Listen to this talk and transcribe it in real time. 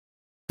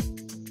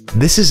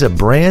This is a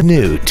brand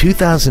new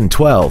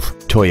 2012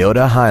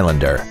 Toyota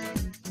Highlander.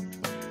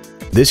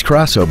 This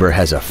crossover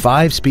has a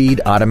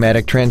 5-speed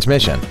automatic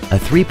transmission, a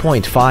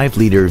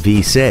 3.5-liter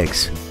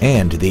V6,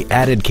 and the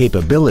added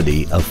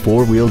capability of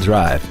 4-wheel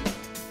drive.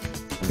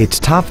 Its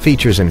top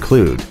features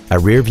include a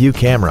rear-view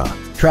camera,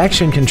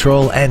 traction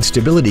control and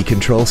stability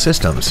control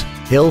systems,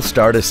 hill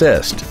start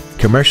assist,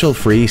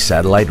 commercial-free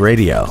satellite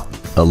radio,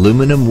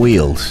 aluminum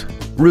wheels,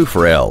 roof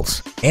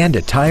rails, and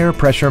a tire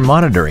pressure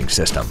monitoring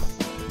system.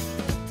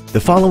 The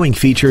following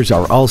features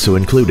are also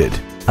included: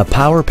 a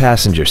power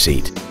passenger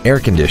seat, air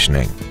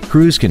conditioning,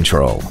 cruise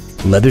control,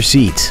 leather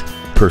seats,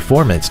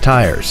 performance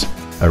tires,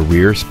 a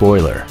rear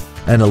spoiler,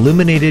 an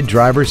illuminated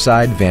driver's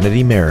side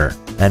vanity mirror,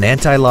 an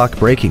anti-lock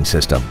braking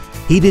system,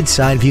 heated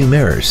side view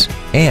mirrors,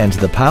 and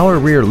the power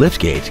rear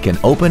liftgate can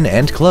open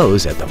and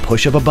close at the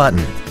push of a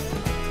button.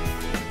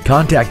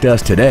 Contact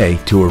us today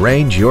to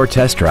arrange your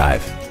test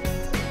drive.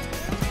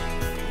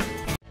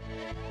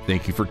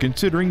 Thank you for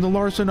considering the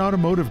Larson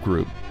Automotive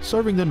Group,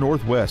 serving the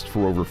Northwest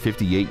for over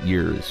 58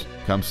 years.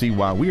 Come see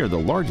why we are the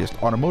largest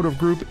automotive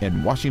group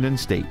in Washington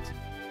State.